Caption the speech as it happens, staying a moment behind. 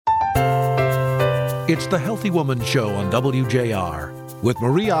It's the Healthy Woman Show on WJR with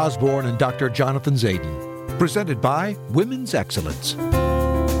Marie Osborne and Dr. Jonathan Zayden. Presented by Women's Excellence.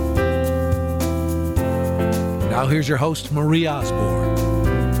 Now here's your host, Marie Osborne.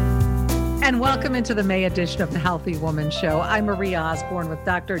 And welcome into the May edition of the Healthy Woman Show. I'm Marie Osborne with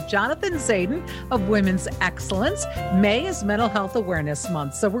Dr. Jonathan Zayden of Women's Excellence. May is Mental Health Awareness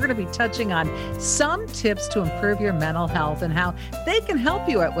Month, so we're going to be touching on some tips to improve your mental health and how they can help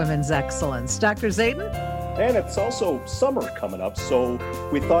you at Women's Excellence. Dr. Zayden? And it's also summer coming up, so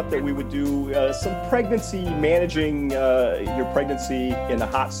we thought that we would do some pregnancy, managing your pregnancy in the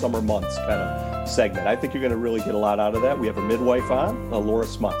hot summer months kind of segment. I think you're going to really get a lot out of that. We have a midwife on, Laura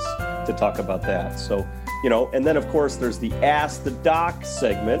Smuts, to talk about that. So, and then of course there's the Ask the Doc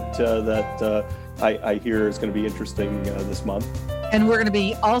segment that I hear is going to be interesting this month. And we're going to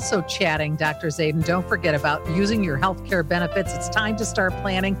be also chatting, Dr. Zayden. Don't forget about using your healthcare benefits. It's time to start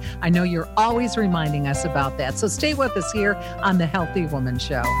planning. I know you're always reminding us about that. So stay with us here on the Healthy Woman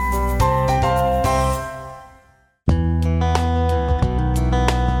Show.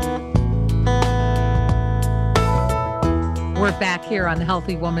 We're back here on the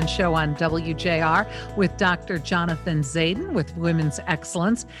Healthy Woman Show on WJR with Dr. Jonathan Zayden with Women's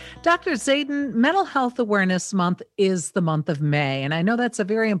Excellence. Dr. Zayden, Mental Health Awareness Month is the month of May, and I know that's a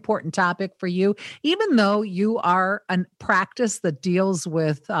very important topic for you, even though you are a practice that deals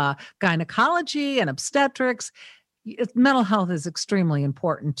with gynecology and obstetrics. Mental health is extremely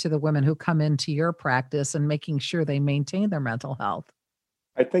important to the women who come into your practice and making sure they maintain their mental health.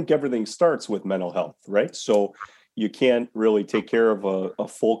 I think everything starts with mental health, right? So you can't really take care of a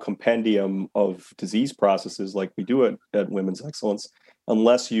full compendium of disease processes like we do at Women's Excellence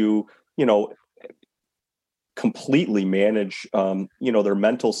unless you completely manage, their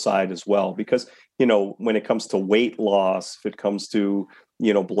mental side as well. Because, when it comes to weight loss, if it comes to,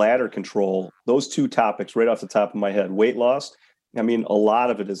 bladder control, those two topics right off the top of my head, weight loss, I mean, a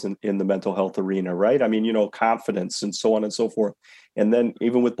lot of it is in the mental health arena, right? I mean, confidence and so on and so forth. And then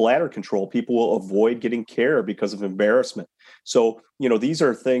even with bladder control, people will avoid getting care because of embarrassment. So, these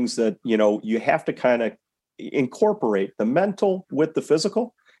are things that, you have to kind of incorporate the mental with the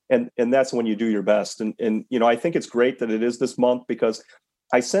physical. And that's when you do your best. And I think it's great that it is this month because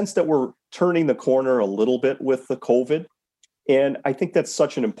I sense that we're turning the corner a little bit with the COVID. And I think that's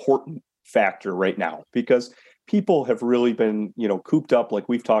such an important factor right now because people have really been, cooped up, like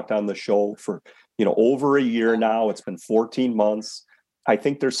we've talked on the show for, over a year now. It's been 14 months. I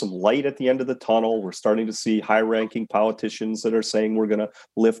think there's some light at the end of the tunnel. We're starting to see high-ranking politicians that are saying we're going to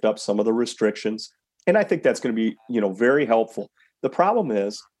lift up some of the restrictions. And I think that's going to be, very helpful. The problem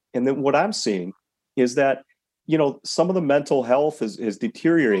is, and then what I'm seeing is that, some of the mental health is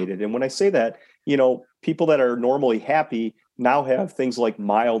deteriorated. And when I say that, people that are normally happy now have things like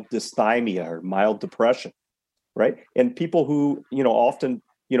mild dysthymia or mild depression. Right. And people who, often,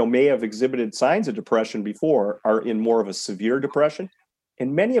 may have exhibited signs of depression before are in more of a severe depression.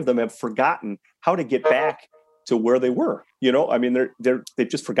 And many of them have forgotten how to get back to where they were. I mean, they've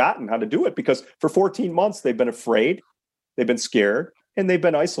just forgotten how to do it because for 14 months, they've been afraid, they've been scared, and they've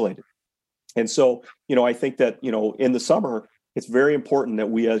been isolated. And so, I think that, in the summer, it's very important that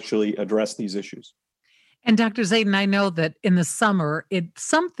we actually address these issues. And Dr. Zayden, I know that in the summer,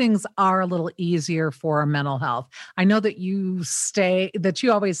 some things are a little easier for our mental health. I know that you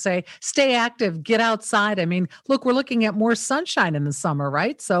always say, stay active, get outside. I mean, look, we're looking at more sunshine in the summer,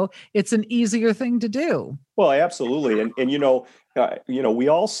 right? So it's an easier thing to do. Well, absolutely. And we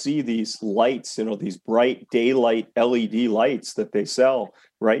all see these lights, these bright daylight LED lights that they sell,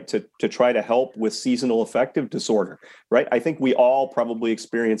 right, to try to help with seasonal affective disorder, right? I think we all probably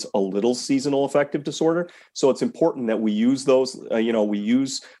experience a little seasonal affective disorder. So it's important that we use those, we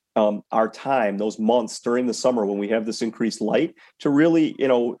use our time, those months during the summer when we have this increased light to really,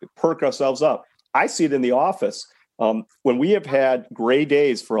 perk ourselves up. I see it in the office when we have had gray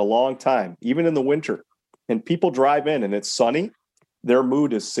days for a long time, even in the winter, and people drive in and it's sunny, their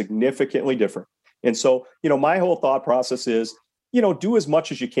mood is significantly different. And so, my whole thought process is, do as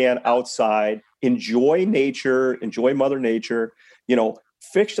much as you can outside, enjoy nature, enjoy Mother Nature,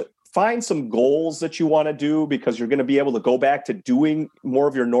 find some goals that you want to do because you're going to be able to go back to doing more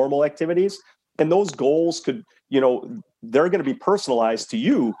of your normal activities. And those goals could, they're going to be personalized to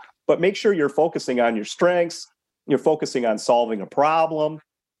you, but make sure you're focusing on your strengths, you're focusing on solving a problem.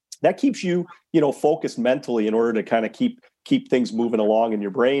 That keeps you, focused mentally in order to kind of keep things moving along in your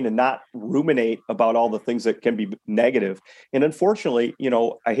brain and not ruminate about all the things that can be negative. And unfortunately,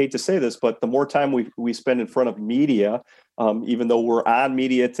 I hate to say this, but the more time we spend in front of media, even though we're on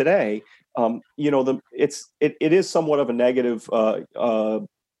media today, it is somewhat of a negative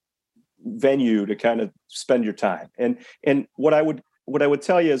venue to kind of spend your time. And what I would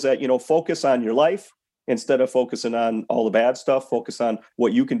tell you is that, focus on your life instead of focusing on all the bad stuff. Focus on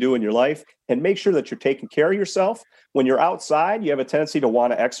what you can do in your life and make sure that you're taking care of yourself. When you're outside, you have a tendency to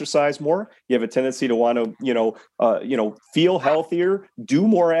want to exercise more. You have a tendency to want to, feel healthier, do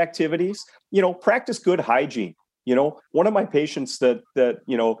more activities, practice good hygiene. One of my patients that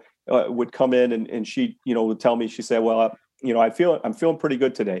would come in and she, would tell me, she said, well, I'm feeling pretty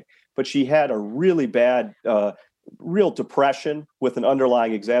good today, but she had a really bad, real depression with an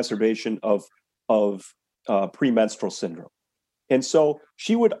underlying exacerbation of premenstrual syndrome. And so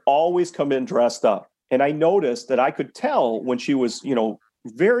she would always come in dressed up. And I noticed that I could tell when she was,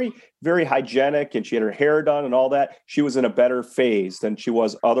 very, very hygienic and she had her hair done and all that, she was in a better phase than she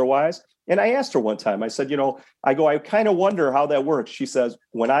was otherwise. And I asked her one time, I said, I kind of wonder how that works. She says,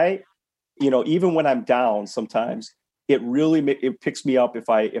 even when I'm down, sometimes it picks me up if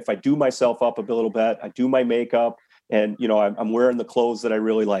I do myself up a little bit, I do my makeup, and I'm wearing the clothes that I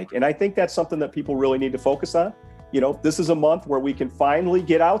really like. And I think that's something that people really need to focus on. This is a month where we can finally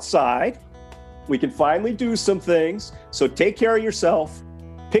get outside. We can finally do some things. So take care of yourself,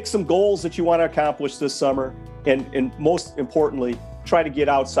 pick some goals that you want to accomplish this summer. And most importantly, try to get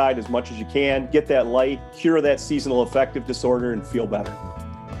outside as much as you can, get that light, cure that seasonal affective disorder, and feel better.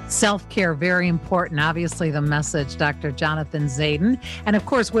 Self-care, very important. Obviously, the message, Dr. Jonathan Zaidan. And of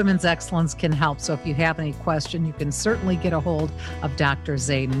course, Women's Excellence can help. So if you have any question, you can certainly get a hold of Dr.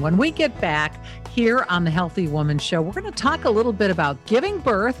 Zaidan. When we get back here on the Healthy Woman Show, we're going to talk a little bit about giving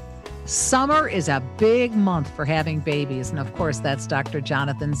birth. Summer is a big month for having babies. And of course, that's Dr.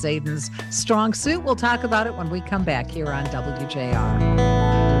 Jonathan Zaidan's strong suit. We'll talk about it when we come back here on WJR.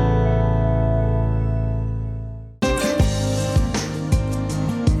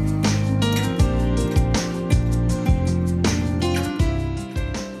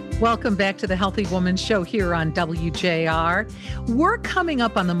 Welcome back to the Healthy Woman Show here on WJR. We're coming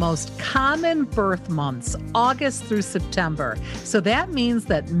up on the most common birth months, August through September. So that means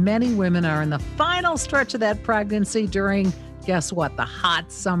that many women are in the final stretch of that pregnancy during, guess what, the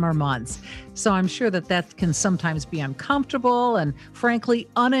hot summer months. So I'm sure that can sometimes be uncomfortable and frankly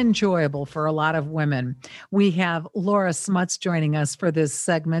unenjoyable for a lot of women. We have Laura Smuts joining us for this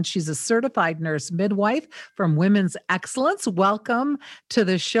segment. She's a certified nurse midwife from Women's Excellence. Welcome to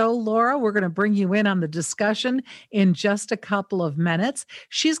the show, Laura. We're going to bring you in on the discussion in just a couple of minutes.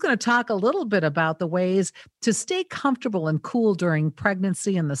 She's going to talk a little bit about the ways to stay comfortable and cool during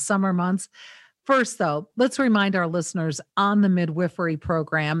pregnancy in the summer months. First, though, let's remind our listeners on the midwifery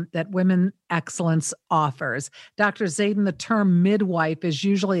program that Women's Excellence offers. Dr. Zaidan, the term midwife is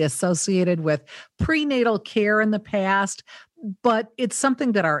usually associated with prenatal care in the past, but it's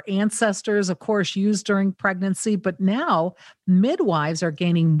something that our ancestors, of course, used during pregnancy. But now midwives are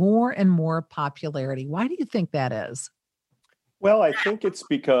gaining more and more popularity. Why do you think that is? Well, I think it's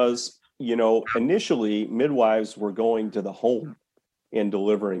because, initially midwives were going to the home and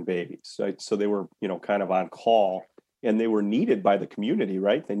delivering babies. Right? So they were, kind of on call, and they were needed by the community,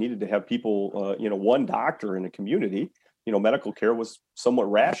 right? They needed to have people, one doctor in a community. Medical care was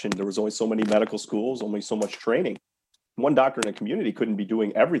somewhat rationed. There was only so many medical schools, only so much training. One doctor in a community couldn't be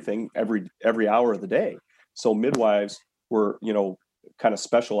doing everything every hour of the day. So midwives were, kind of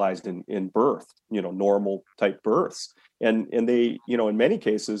specialized in birth, normal type births. And they, in many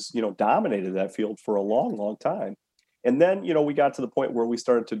cases, dominated that field for a long, long time. And then, we got to the point where we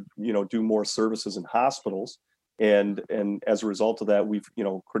started to, do more services in hospitals. And as a result of that, we've,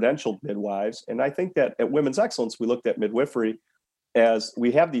 credentialed midwives. And I think that at Women's Excellence, we looked at midwifery as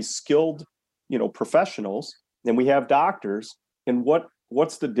we have these skilled, professionals, and we have doctors. And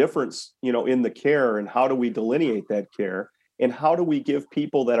what's the difference, in the care, and how do we delineate that care? And how do we give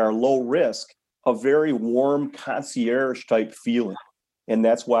people that are low risk a very warm concierge type feeling? And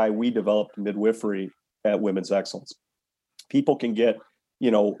that's why we developed midwifery at Women's Excellence. People can get,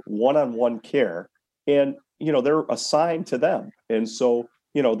 one-on-one care, and, they're assigned to them. And so,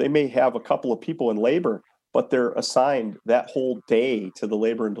 they may have a couple of people in labor, but they're assigned that whole day to the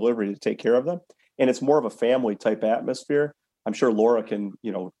labor and delivery to take care of them. And it's more of a family type atmosphere. I'm sure Laura can,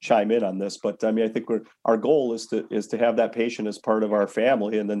 chime in on this, but I think our goal is to have that patient as part of our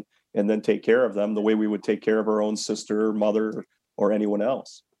family, and then take care of them the way we would take care of our own sister, mother, or anyone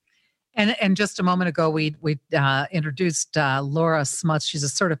else. And just a moment ago, we introduced Laura Smuts. She's a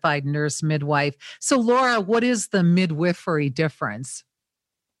certified nurse midwife. So, Laura, what is the midwifery difference?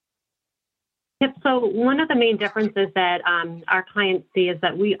 Yep. So one of the main differences that our clients see is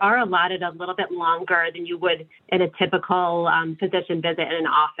that we are allotted a little bit longer than you would in a typical physician visit in an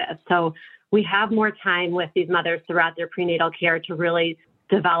office. So we have more time with these mothers throughout their prenatal care to really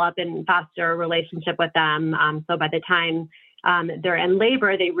develop and foster a relationship with them. So by the time they're in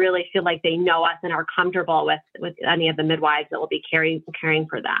labor, they really feel like they know us and are comfortable with any of the midwives that will be caring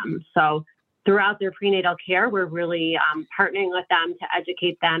for them. So throughout their prenatal care, we're really partnering with them to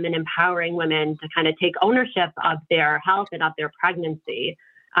educate them and empowering women to kind of take ownership of their health and of their pregnancy.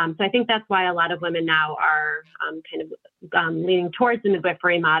 So I think that's why a lot of women now are leaning towards the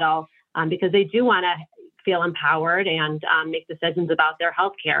midwifery model because they do want to feel empowered and make decisions about their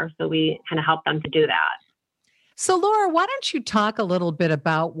health care. So we kind of help them to do that. So, Laura, why don't you talk a little bit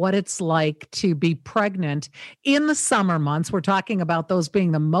about what it's like to be pregnant in the summer months? We're talking about those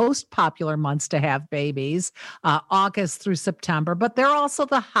being the most popular months to have babies, August through September, but they're also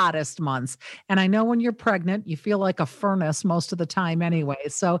the hottest months. And I know when you're pregnant, you feel like a furnace most of the time anyway.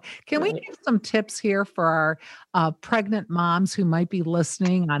 So can we give some tips here for our pregnant moms who might be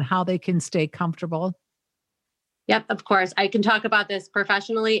listening on how they can stay comfortable? Yep, of course. I can talk about this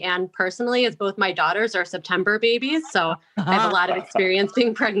professionally and personally, as both my daughters are September babies. So I have a lot of experience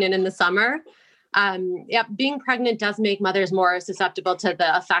being pregnant in the summer. Being pregnant does make mothers more susceptible to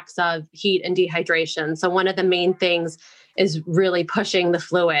the effects of heat and dehydration. So one of the main things is really pushing the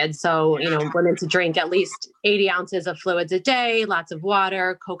fluid. So, women to drink at least 80 ounces of fluids a day, lots of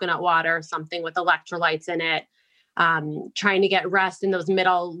water, coconut water, something with electrolytes in it. Trying to get rest in those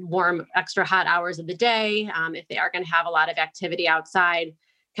middle warm, extra hot hours of the day. If they are going to have a lot of activity outside,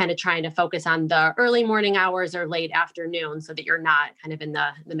 kind of trying to focus on the early morning hours or late afternoon so that you're not kind of in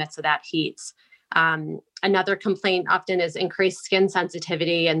the midst of that heat. Another complaint often is increased skin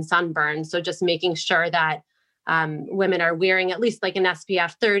sensitivity and sunburn. So just making sure that women are wearing at least like an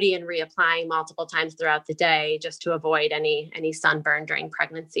SPF 30 and reapplying multiple times throughout the day just to avoid any sunburn during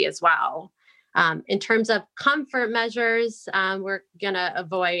pregnancy as well. In terms of comfort measures, we're going to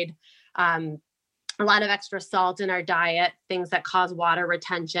avoid a lot of extra salt in our diet, things that cause water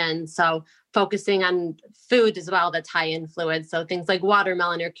retention. So focusing on food as well that's high in fluids. So things like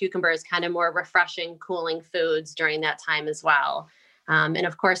watermelon or cucumbers, kind of more refreshing, cooling foods during that time as well. And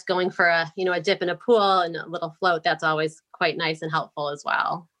of course, going for a dip in a pool and a little float, that's always quite nice and helpful as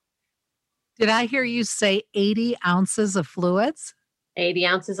well. Did I hear you say 80 ounces of fluids? 80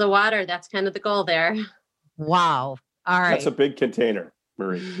 ounces of water. That's kind of the goal there. Wow. All right. That's a big container,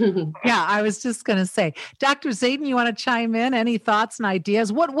 Marie. Yeah, I was just going to say, Dr. Zayden, you want to chime in? Any thoughts and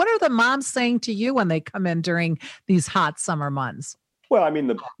ideas? What are the moms saying to you when they come in during these hot summer months? Well, I mean,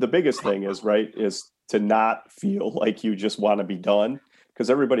 the biggest thing is to not feel like you just want to be done, because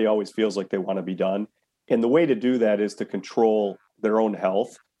everybody always feels like they want to be done. And the way to do that is to control their own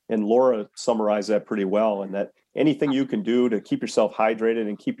health. And Laura summarized that pretty well, and that anything you can do to keep yourself hydrated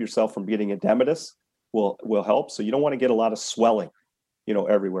and keep yourself from getting edematous will help. So you don't want to get a lot of swelling,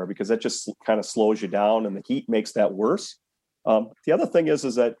 everywhere, because that just kind of slows you down, and the heat makes that worse. The other thing is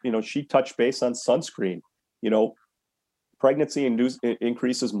that, she touched base on sunscreen. Pregnancy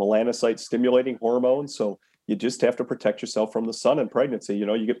increases melanocyte stimulating hormones. So you just have to protect yourself from the sun in pregnancy.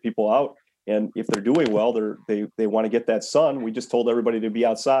 You get people out, and if they're doing well, they want to get that sun. We just told everybody to be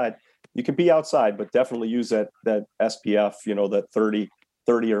outside. You can be outside, but definitely use that SPF, that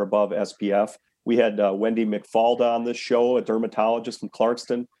 30 or above SPF. We had Wendy McFalda on this show, a dermatologist from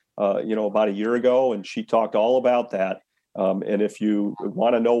Clarkston, about a year ago, and she talked all about that. And if you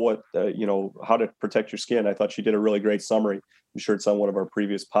want to know what, how to protect your skin, I thought she did a really great summary. I'm sure it's on one of our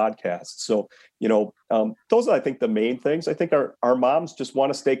previous podcasts. So, those are, I think, the main things. I think our moms just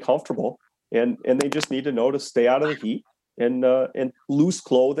want to stay comfortable, and they just need to know to stay out of the heat and loose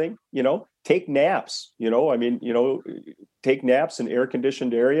clothing, take naps, take naps in air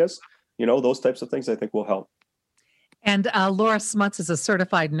conditioned areas, those types of things I think will help. And Laura Smuts is a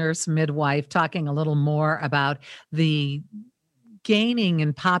certified nurse midwife, talking a little more about the gaining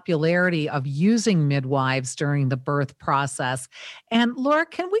in popularity of using midwives during the birth process. And Laura,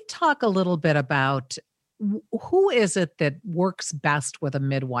 can we talk a little bit about who is it that works best with a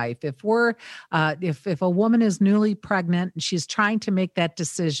midwife? If we're, if a woman is newly pregnant and she's trying to make that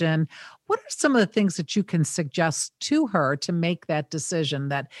decision, what are some of the things that you can suggest to her to make that decision,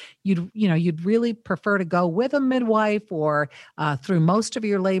 that you'd really prefer to go with a midwife or through most of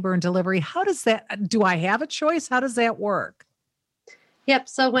your labor and delivery? How does that, do I have a choice? How does that work? Yep.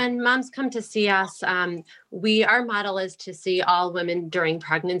 So when moms come to see us, our model is to see all women during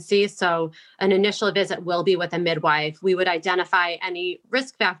pregnancy. So an initial visit will be with a midwife. We would identify any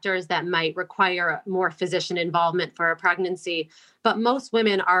risk factors that might require more physician involvement for a pregnancy. But most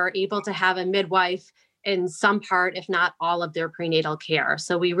women are able to have a midwife in some part, if not all of their prenatal care.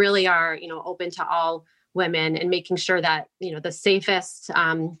 So we really are, open to all women and making sure that, the safest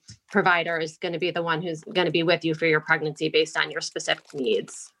provider is going to be the one who's going to be with you for your pregnancy based on your specific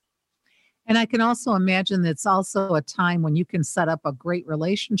needs. And I can also imagine it's also a time when you can set up a great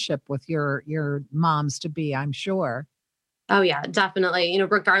relationship with your moms to be, I'm sure. Oh yeah, definitely.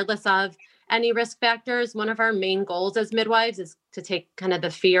 Regardless of any risk factors, one of our main goals as midwives is to take kind of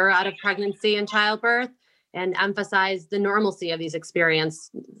the fear out of pregnancy and childbirth and emphasize the normalcy of these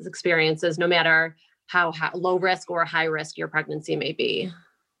experiences, no matter how low risk or high risk your pregnancy may be.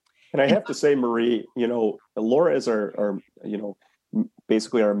 And I have to say, Marie, Laura is our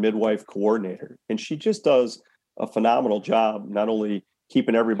basically our midwife coordinator, and she just does a phenomenal job, not only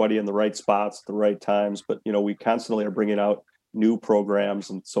keeping everybody in the right spots at the right times, but, we constantly are bringing out new programs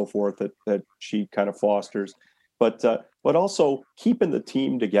and so forth that she kind of fosters, but also keeping the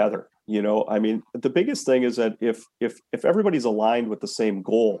team together. The biggest thing is that if everybody's aligned with the same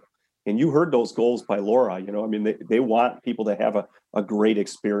goal, and you heard those goals by Laura, they want people to have a great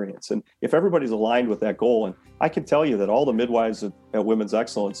experience. And if everybody's aligned with that goal, and I can tell you that all the midwives at Women's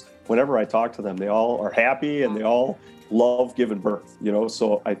Excellence, whenever I talk to them, they all are happy and they all love giving birth,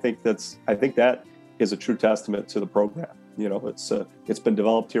 so I think that is a true testament to the program. It's been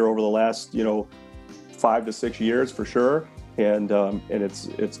developed here over the last, 5 to 6 years for sure. And I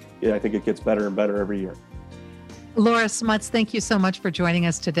think it gets better and better every year. Laura Smuts, thank you so much for joining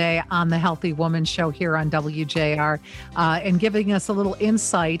us today on the Healthy Woman Show here on WJR and giving us a little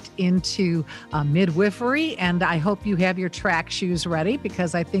insight into midwifery. And I hope you have your track shoes ready,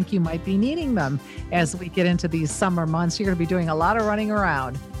 because I think you might be needing them as we get into these summer months. You're going to be doing a lot of running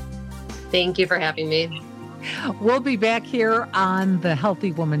around. Thank you for having me. We'll be back here on the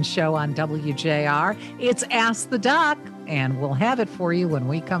Healthy Woman Show on WJR. It's Ask the Doc, and we'll have it for you when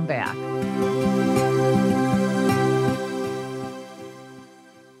we come back.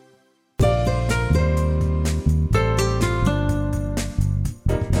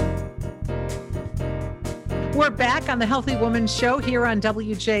 We're back on the Healthy Woman Show here on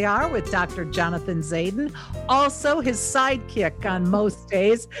WJR with Dr. Jonathan Zayden. Also, his sidekick on most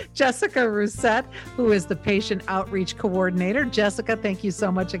days, Jessica Rousset, who is the Patient Outreach Coordinator. Jessica, thank you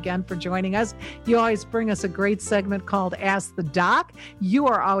so much again for joining us. You always bring us a great segment called Ask the Doc. You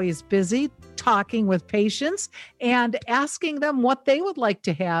are always busy talking with patients and asking them what they would like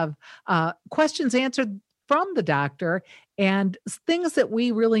to have questions answered from the doctor and things that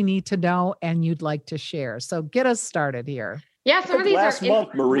we really need to know and you'd like to share. So get us started here. Yeah, some of these last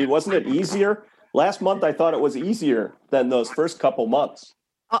month, Marie, wasn't it easier? Last month, I thought it was easier than those first couple months.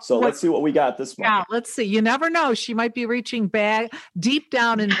 So let's see what we got this month. Yeah, let's see. You never know. She might be reaching deep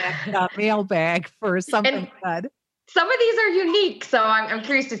down in that mailbag for something good. Some of these are unique, so I'm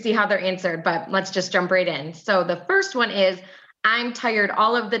curious to see how they're answered, but let's just jump right in. So the first one is, I'm tired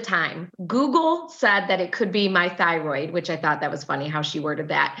all of the time. Google said that it could be my thyroid, which I thought that was funny how she worded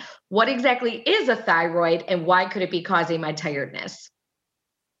that. What exactly is a thyroid and why could it be causing my tiredness?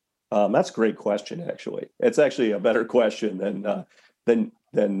 That's a great question, actually. It's actually a better question than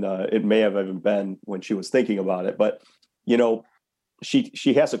it may have even been when she was thinking about it. But,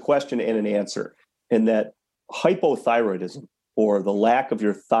 she has a question and an answer, in that hypothyroidism, or the lack of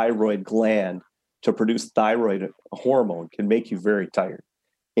your thyroid gland to produce thyroid hormone, can make you very tired.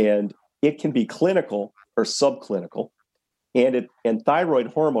 And it can be clinical or subclinical. And thyroid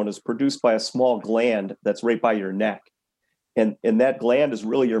hormone is produced by a small gland that's right by your neck. And that gland is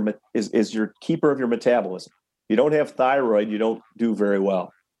really your keeper of your metabolism. If you don't have thyroid, you don't do very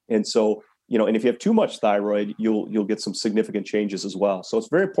well. And so, and if you have too much thyroid, you'll get some significant changes as well. So it's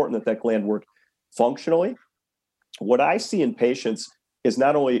very important that gland work functionally. What I see in patients is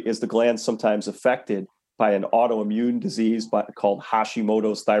not only is the gland sometimes affected by an autoimmune disease called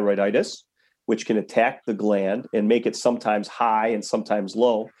Hashimoto's thyroiditis, which can attack the gland and make it sometimes high and sometimes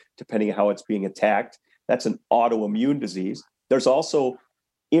low, depending on how it's being attacked. That's an autoimmune disease. There's also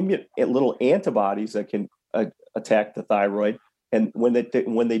little antibodies that can attack the thyroid. And when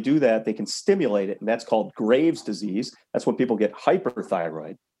they do that, they can stimulate it. And that's called Graves' disease. That's when people get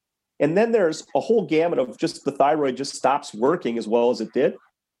hyperthyroid. And then there's a whole gamut of just the thyroid just stops working as well as it did.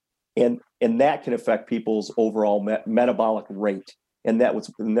 And that can affect people's overall metabolic rate. And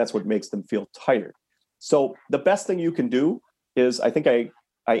that's what makes them feel tired. So the best thing you can do is, I think I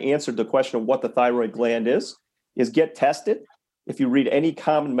answered the question of what the thyroid gland is get tested. If you read any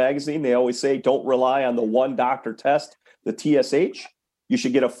common magazine, they always say, don't rely on the one doctor test, the TSH. You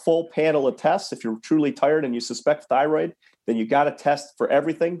should get a full panel of tests. If you're truly tired and you suspect thyroid, then you got to test for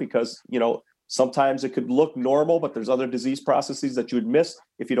everything, because, sometimes it could look normal, but there's other disease processes that you would miss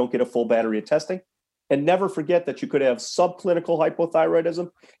if you don't get a full battery of testing. And never forget that you could have subclinical hypothyroidism.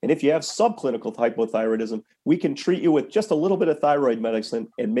 And if you have subclinical hypothyroidism, we can treat you with just a little bit of thyroid medicine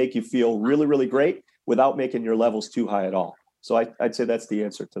and make you feel really, really great without making your levels too high at all. So I'd say that's the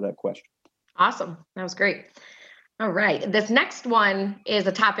answer to that question. Awesome. That was great. All right. This next one is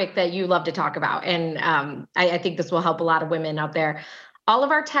a topic that you love to talk about. And I think this will help a lot of women out there. All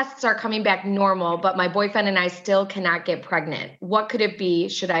of our tests are coming back normal, but my boyfriend and I still cannot get pregnant. What could it be?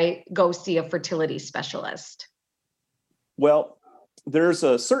 Should I go see a fertility specialist? Well, there's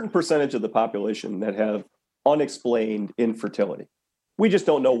a certain percentage of the population that have unexplained infertility. We just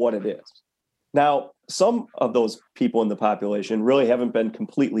don't know what it is. Now, some of those people in the population really haven't been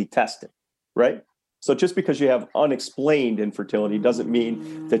completely tested, right? So just because you have unexplained infertility doesn't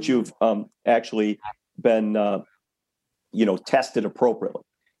mean that you've actually been tested appropriately.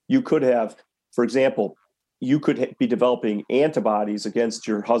 You could have, for example, you could be developing antibodies against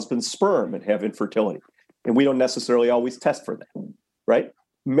your husband's sperm and have infertility. And we don't necessarily always test for that, right?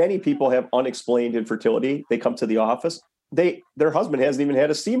 Many people have unexplained infertility. They come to the office. Their husband hasn't even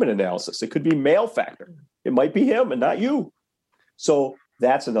had a semen analysis. It could be male factor. It might be him and not you. So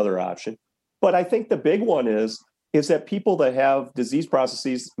that's another option. But I think the big one is that people that have disease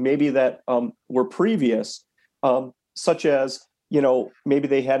processes, maybe that were previous, such as, maybe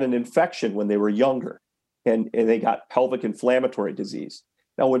they had an infection when they were younger and they got pelvic inflammatory disease.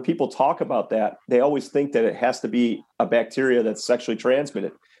 Now, when people talk about that, they always think that it has to be a bacteria that's sexually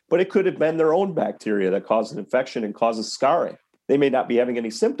transmitted, but it could have been their own bacteria that caused an infection and causes scarring. They may not be having any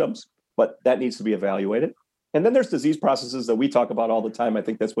symptoms, but that needs to be evaluated. And then there's disease processes that we talk about all the time. I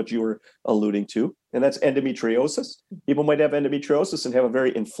think that's what you were alluding to, and that's endometriosis. People might have endometriosis and have a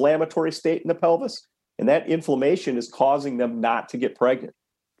very inflammatory state in the pelvis. And that inflammation is causing them not to get pregnant.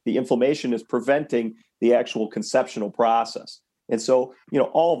 The inflammation is preventing the actual conceptional process. And so,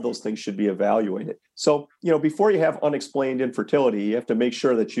 all of those things should be evaluated. So, before you have unexplained infertility, you have to make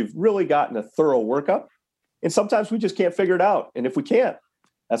sure that you've really gotten a thorough workup. And sometimes we just can't figure it out. And if we can't,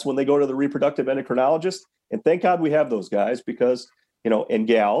 that's when they go to the reproductive endocrinologist. And thank God we have those guys because, and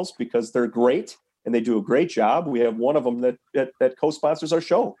gals, because they're great and they do a great job. We have one of them that co-sponsors our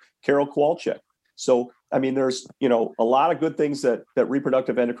show, Carol Kowalczyk. So, there's, a lot of good things that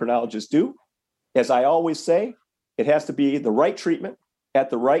reproductive endocrinologists do. As I always say, it has to be the right treatment at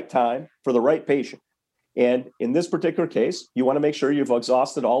the right time for the right patient. And in this particular case, you want to make sure you've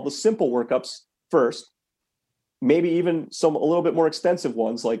exhausted all the simple workups first, maybe even a little bit more extensive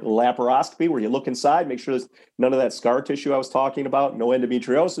ones like laparoscopy, where you look inside, make sure there's none of that scar tissue I was talking about, no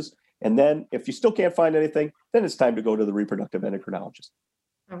endometriosis. And then if you still can't find anything, then it's time to go to the reproductive endocrinologist.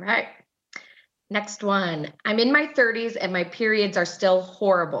 All right. Next one. I'm in my 30s and my periods are still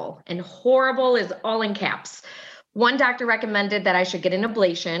horrible. And horrible is all in caps. One doctor recommended that I should get an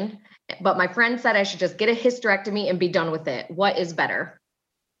ablation, but my friend said I should just get a hysterectomy and be done with it. What is better?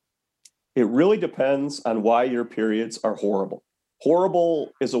 It really depends on why your periods are horrible.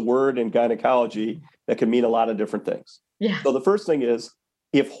 Horrible is a word in gynecology that can mean a lot of different things. Yeah. So the first thing is,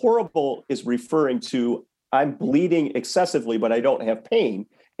 if horrible is referring to I'm bleeding excessively, but I don't have pain,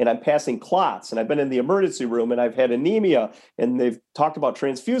 and I'm passing clots, and I've been in the emergency room, and I've had anemia, and they've talked about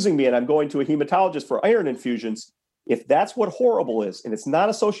transfusing me, and I'm going to a hematologist for iron infusions. If that's what horrible is, and it's not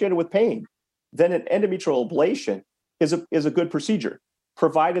associated with pain, then an endometrial ablation is a good procedure,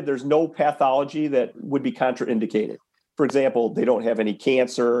 provided there's no pathology that would be contraindicated. For example, they don't have any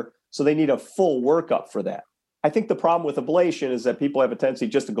cancer, so they need a full workup for that. I think the problem with ablation is that people have a tendency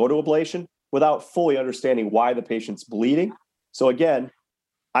just to go to ablation without fully understanding why the patient's bleeding. So again,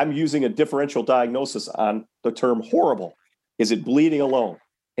 I'm using a differential diagnosis on the term horrible. Is it bleeding alone?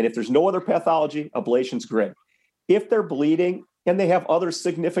 And if there's no other pathology, ablation's great. If they're bleeding and they have other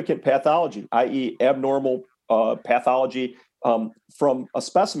significant pathology, i.e. abnormal pathology from a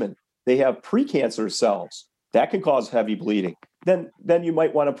specimen, they have precancerous cells, that can cause heavy bleeding, then you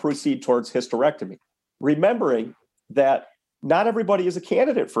might want to proceed towards hysterectomy. Remembering that not everybody is a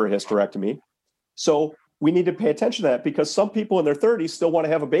candidate for a hysterectomy. So we need to pay attention to that because some people in their 30s still want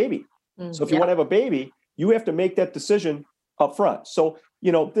to have a baby. So if you want to have a baby, you have to make that decision up front. So,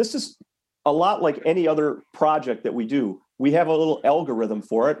 this is a lot like any other project that we do. We have a little algorithm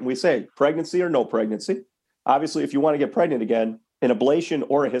for it, and we say pregnancy or no pregnancy. Obviously, if you want to get pregnant again, an ablation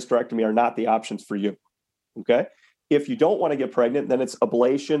or a hysterectomy are not the options for you. Okay. If you don't want to get pregnant, then it's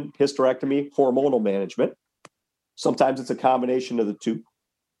ablation, hysterectomy, hormonal management. Sometimes it's a combination of the two.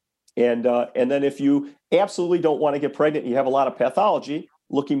 And then if you absolutely don't want to get pregnant, you have a lot of pathology,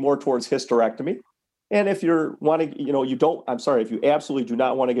 looking more towards hysterectomy. And if you're wanting, if you absolutely do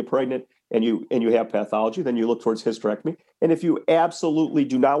not want to get pregnant and you have pathology, then you look towards hysterectomy. And if you absolutely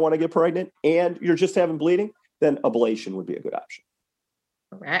do not want to get pregnant and you're just having bleeding, then ablation would be a good option.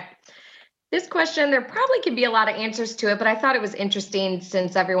 All right. This question, there probably could be a lot of answers to it, but I thought it was interesting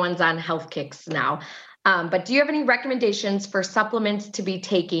since everyone's on health kicks now. But do you have any recommendations for supplements to be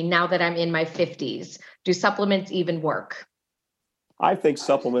taking now that I'm in my 50s? Do supplements even work? I think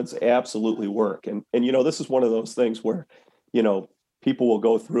supplements absolutely work. And this is one of those things where, people will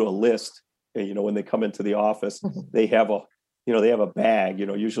go through a list, and, when they come into the office, they have a bag,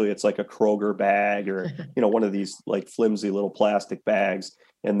 usually it's like a Kroger bag or, one of these like flimsy little plastic bags,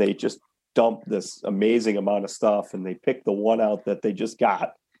 and they just dump this amazing amount of stuff, and they pick the one out that they just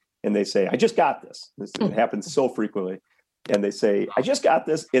got, and they say, I just got this. It happens so frequently. And they say, I just got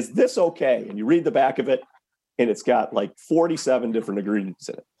this. Is this okay? And you read the back of it, and it's got like 47 different ingredients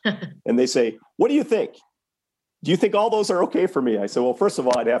in it. And they say, what do you think? Do you think all those are okay for me? I said, well, first of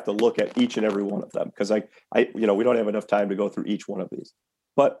all, I'd have to look at each and every one of them, because we don't have enough time to go through each one of these.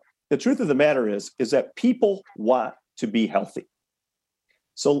 But the truth of the matter is that people want to be healthy.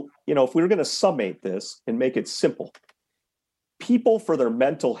 So, if we were going to summate this and make it simple, people for their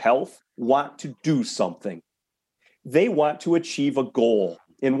mental health want to do something. They want to achieve a goal.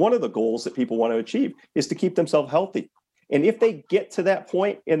 And one of the goals that people want to achieve is to keep themselves healthy. And if they get to that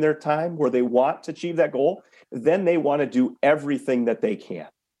point in their time where they want to achieve that goal, then they want to do everything that they can.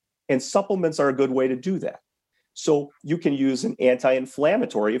 And supplements are a good way to do that. So you can use an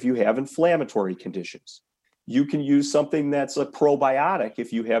anti-inflammatory if you have inflammatory conditions. You can use something that's a probiotic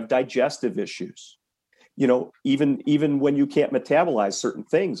if you have digestive issues. Even when you can't metabolize certain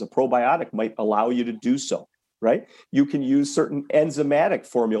things, a probiotic might allow you to do so, right? You can use certain enzymatic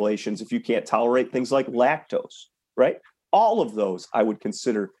formulations if you can't tolerate things like lactose, right? All of those I would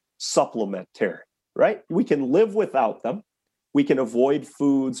consider supplementary, right? We can live without them. We can avoid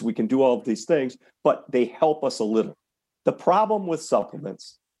foods. We can do all of these things, but they help us a little. The problem with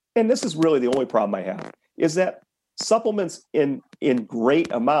supplements, and this is really the only problem I have, is that supplements in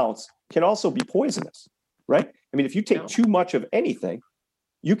great amounts can also be poisonous, right? I mean, if you take too much of anything,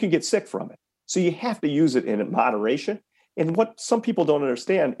 you can get sick from it. So you have to use it in moderation. And what some people don't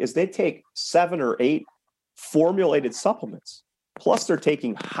understand is they take 7 or 8 formulated supplements, plus they're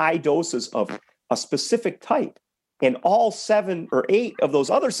taking high doses of a specific type. And all 7 or 8 of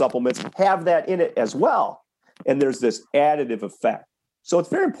those other supplements have that in it as well. And there's this additive effect. So it's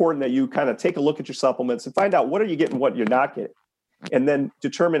very important that you kind of take a look at your supplements and find out what are you getting, what you're not getting, and then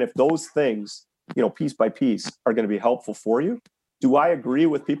determine if those things, piece by piece, are going to be helpful for you. Do I agree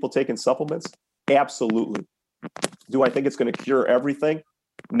with people taking supplements? Absolutely. Do I think it's going to cure everything?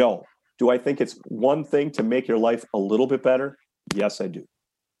 No. Do I think it's one thing to make your life a little bit better? Yes, I do.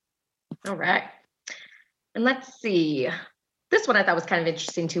 All right. And let's see. This one I thought was kind of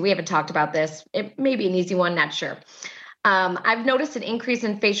interesting too. We haven't talked about this. It may be an easy one, not sure. I've noticed an increase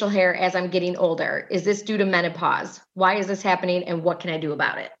in facial hair as I'm getting older. Is this due to menopause? Why is this happening, and what can I do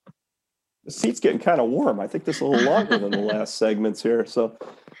about it? The seat's getting kind of warm. I think this is a little longer than the last segments here. So,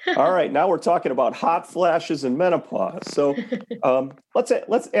 all right, now we're talking about hot flashes and menopause. So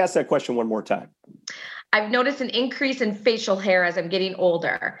let's ask that question one more time. I've noticed an increase in facial hair as I'm getting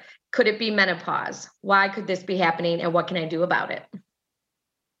older. Could it be menopause? Why could this be happening, and what can I do about it?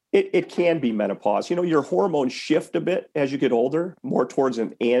 It can be menopause. Your hormones shift a bit as you get older, more towards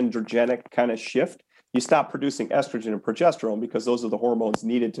an androgenic kind of shift. You stop producing estrogen and progesterone because those are the hormones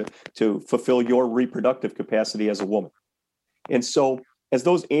needed to fulfill your reproductive capacity as a woman. And so as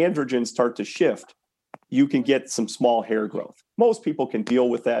those androgens start to shift, you can get some small hair growth. Most people can deal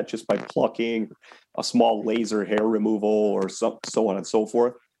with that just by plucking a small laser hair removal or so on and so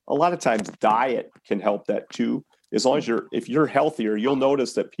forth. A lot of times diet can help that too. As long as if you're healthier, you'll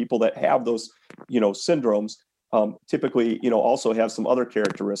notice that people that have those, syndromes typically, also have some other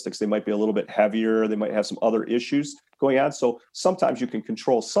characteristics. They might be a little bit heavier. They might have some other issues going on. So sometimes you can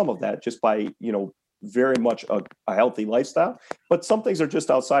control some of that just by, very much a healthy lifestyle. But some things are just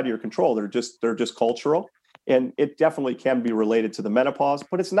outside of your control. They're just cultural. And it definitely can be related to the menopause,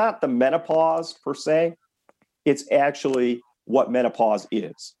 but it's not the menopause per se. It's actually what menopause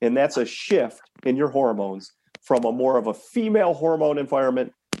is. And that's a shift in your hormones from a more of a female hormone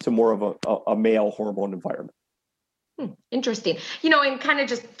environment to more of a male hormone environment. Interesting. And kind of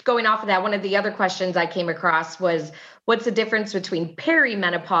just going off of that, one of the other questions I came across was, what's the difference between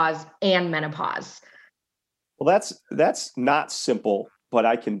perimenopause and menopause? Well, that's not simple, but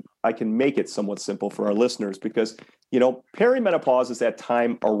I can make it somewhat simple for our listeners because, perimenopause is that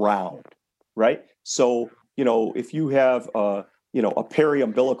time around, right? So, if you have a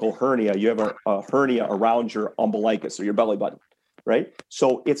periumbilical hernia, you have a hernia around your umbilicus or your belly button, right?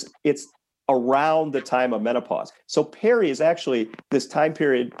 So it's around the time of menopause. So peri is actually this time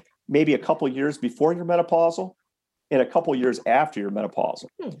period, maybe a couple years before you're menopausal and a couple years after you're menopausal,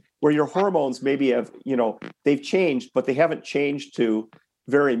 where your hormones maybe have, they've changed, but they haven't changed to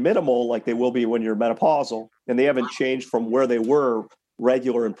very minimal like they will be when you're menopausal, and they haven't changed from where they were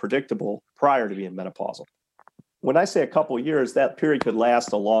regular and predictable prior to being menopausal. When I say a couple of years, that period could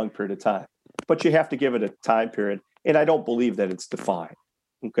last a long period of time, but you have to give it a time period. And I don't believe that it's defined.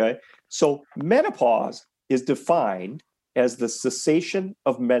 Okay. So menopause is defined as the cessation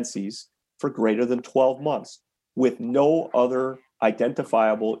of menses for greater than 12 months with no other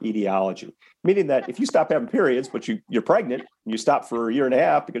identifiable etiology, meaning that if you stop having periods, but you're pregnant, and you stop for a year and a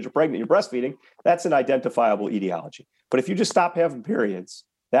half because you're pregnant, you're breastfeeding, that's an identifiable etiology. But if you just stop having periods,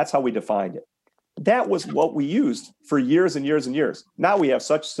 that's how we defined it. That was what we used for years and years and years. Now we have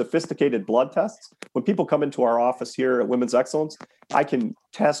such sophisticated blood tests. When people come into our office here at Women's Excellence, I can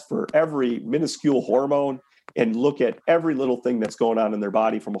test for every minuscule hormone and look at every little thing that's going on in their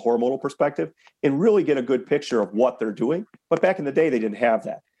body from a hormonal perspective and really get a good picture of what they're doing. But back in the day, they didn't have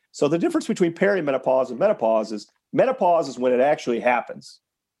that. So the difference between perimenopause and menopause is when it actually happens.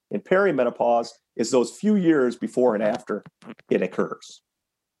 And perimenopause is those few years before and after it occurs.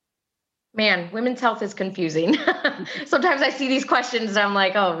 Man, women's health is confusing. Sometimes I see these questions and I'm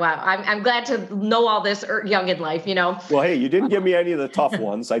like, oh, wow, I'm glad to know all this young in life, Well, hey, you didn't give me any of the tough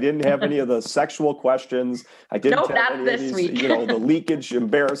ones. I didn't have any of the sexual questions. I didn't have any of these, the leakage,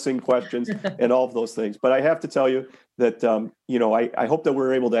 embarrassing questions and all of those things. But I have to tell you that, I hope that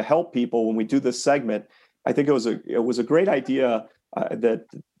we're able to help people when we do this segment. I think it was a great idea that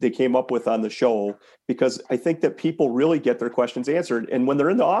they came up with on the show, because I think that people really get their questions answered. And when they're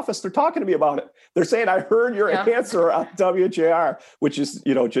in the office, they're talking to me about it. They're saying, I heard your answer on WJR, which is,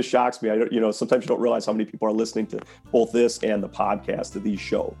 just shocks me. Sometimes you don't realize how many people are listening to both this and the podcast of these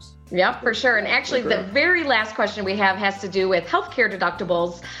shows. Yeah, for sure. And actually, the very last question we have has to do with healthcare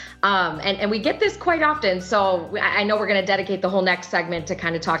deductibles. And we get this quite often. So I know we're going to dedicate the whole next segment to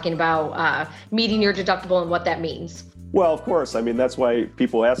kind of talking about meeting your deductible and what that means. Well, of course. I mean, that's why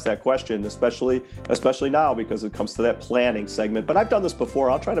people ask that question, especially now, because it comes to that planning segment. But I've done this before.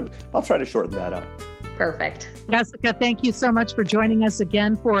 I'll try to shorten that up. Perfect. Jessica, thank you so much for joining us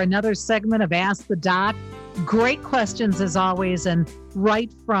again for another segment of Ask the Doc. Great questions as always, and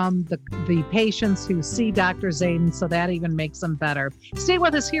right from the patients who see Dr. Zayden, so that even makes them better. Stay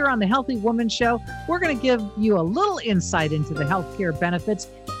with us here on the Healthy Woman Show. We're going to give you a little insight into the healthcare benefits,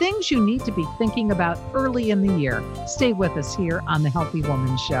 things you need to be thinking about early in the year. Stay with us here on the Healthy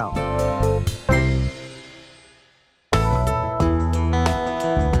Woman Show.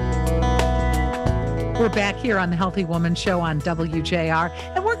 We're back here on the Healthy Woman Show on WJR,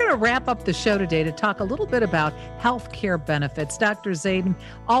 and we're going to wrap up the show today to talk a little bit about healthcare benefits. Dr. Zayden,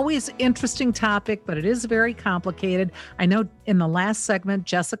 always interesting topic, but it is very complicated. I know in the last segment,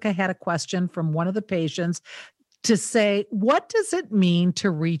 Jessica had a question from one of the patients to say, what does it mean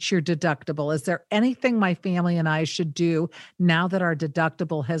to reach your deductible? Is there anything my family and I should do now that our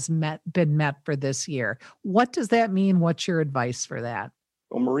deductible has been met for this year? What does that mean? What's your advice for that?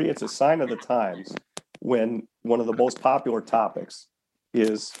 Well, Marie, it's a sign of the times when one of the most popular topics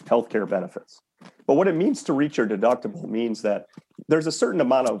is healthcare benefits. But what it means to reach your deductible means that there's a certain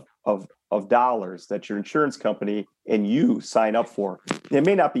amount of dollars that your insurance company and you sign up for. It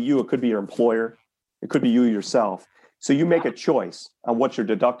may not be you, it could be your employer, it could be you yourself. So you make a choice on what your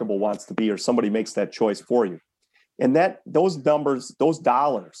deductible wants to be, or somebody makes that choice for you. And those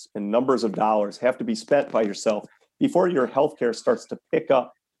dollars and numbers of dollars have to be spent by yourself before your healthcare starts to pick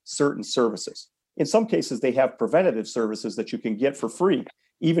up certain services. In some cases, they have preventative services that you can get for free,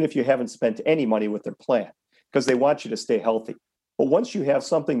 even if you haven't spent any money with their plan, because they want you to stay healthy. But once you have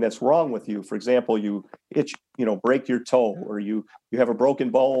something that's wrong with you, for example, you break your toe, or you have a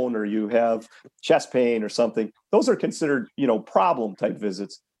broken bone, or you have chest pain or something, those are considered, problem type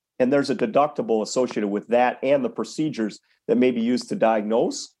visits. And there's a deductible associated with that and the procedures that may be used to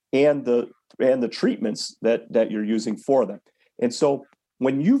diagnose and the treatments that you're using for them. And so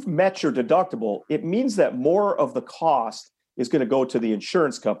when you've met your deductible, it means that more of the cost is going to go to the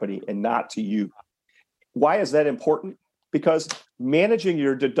insurance company and not to you. Why is that important? Because managing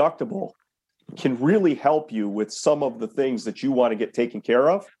your deductible can really help you with some of the things that you want to get taken care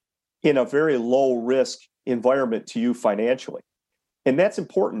of in a very low risk environment to you financially. And that's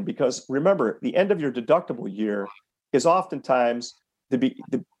important because remember, the end of your deductible year is oftentimes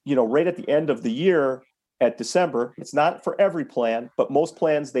right at the end of the year at December. It's not for every plan, but most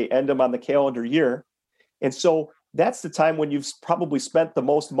plans, they end them on the calendar year. And so that's the time when you've probably spent the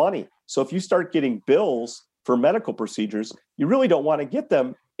most money. So if you start getting bills for medical procedures, you really don't want to get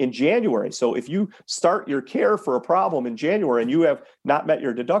them in January. So if you start your care for a problem in January and you have not met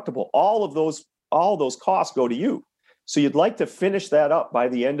your deductible, all of those costs go to you. So you'd like to finish that up by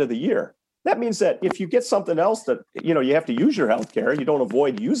the end of the year. That means that if you get something else that, you have to use your health care, you don't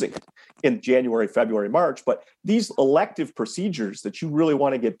avoid using it in January, February, March. But these elective procedures that you really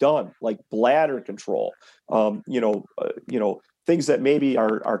want to get done, like bladder control, things that maybe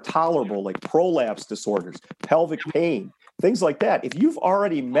are tolerable, like prolapse disorders, pelvic pain, things like that. If you've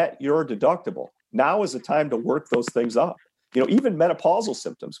already met your deductible, now is the time to work those things up. Even menopausal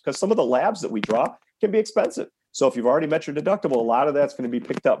symptoms, because some of the labs that we draw can be expensive. So if you've already met your deductible, a lot of that's going to be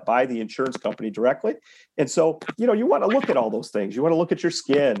picked up by the insurance company directly. And so, you want to look at all those things. You want to look at your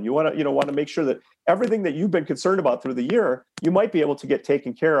skin. You want to make sure that everything that you've been concerned about through the year, you might be able to get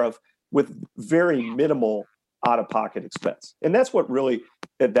taken care of with very minimal out-of-pocket expense. And that's what really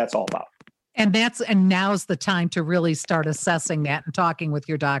that's all about. And now's the time to really start assessing that and talking with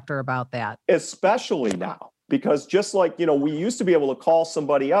your doctor about that. Especially now, because just like, we used to be able to call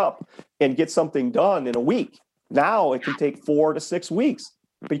somebody up and get something done in a week. Now it can take 4 to 6 weeks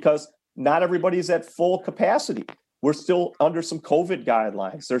because not everybody's at full capacity. We're still under some COVID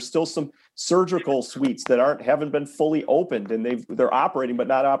guidelines. There's still some surgical suites that haven't been fully opened, and they're operating, but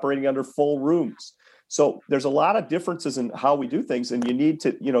not operating under full rooms. So there's a lot of differences in how we do things, and you need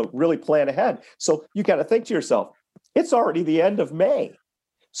to, really plan ahead. So you got to think to yourself, it's already the end of May.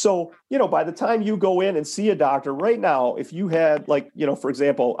 So, by the time you go in and see a doctor right now, if you had for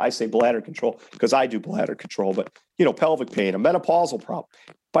example, I say bladder control because I do bladder control, but, pelvic pain, a menopausal problem,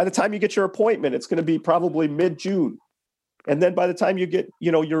 by the time you get your appointment, it's going to be probably mid-June. And then by the time you get,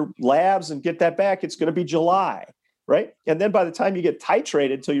 your labs and get that back, it's going to be July, right? And then by the time you get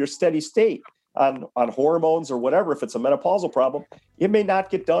titrated to your steady state on hormones or whatever, if it's a menopausal problem, it may not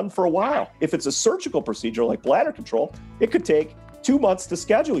get done for a while. If it's a surgical procedure like bladder control, it could take 2 months to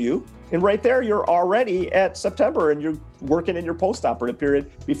schedule you. And right there, you're already at September and you're working in your post-operative period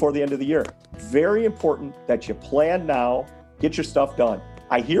before the end of the year. Very important that you plan now, get your stuff done.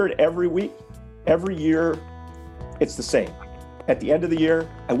 I hear it every week, every year. It's the same. At the end of the year,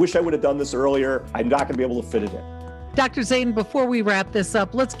 I wish I would have done this earlier. I'm not going to be able to fit it in. Dr. Zayden, before we wrap this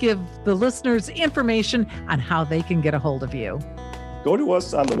up, let's give the listeners information on how they can get a hold of you. Go to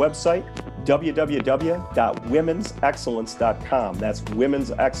us on the website, www.womensexcellence.com. That's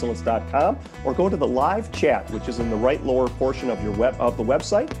womensexcellence.com. Or go to the live chat, which is in the right lower portion of the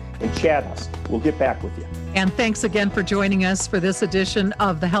website, and chat us. We'll get back with you. And thanks again for joining us for this edition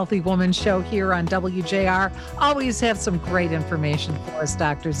of the Healthy Woman Show here on WJR. Always have some great information for us,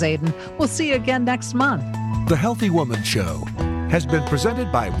 Dr. Zayden. We'll see you again next month. The Healthy Woman Show has been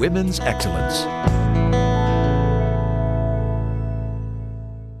presented by Women's Excellence.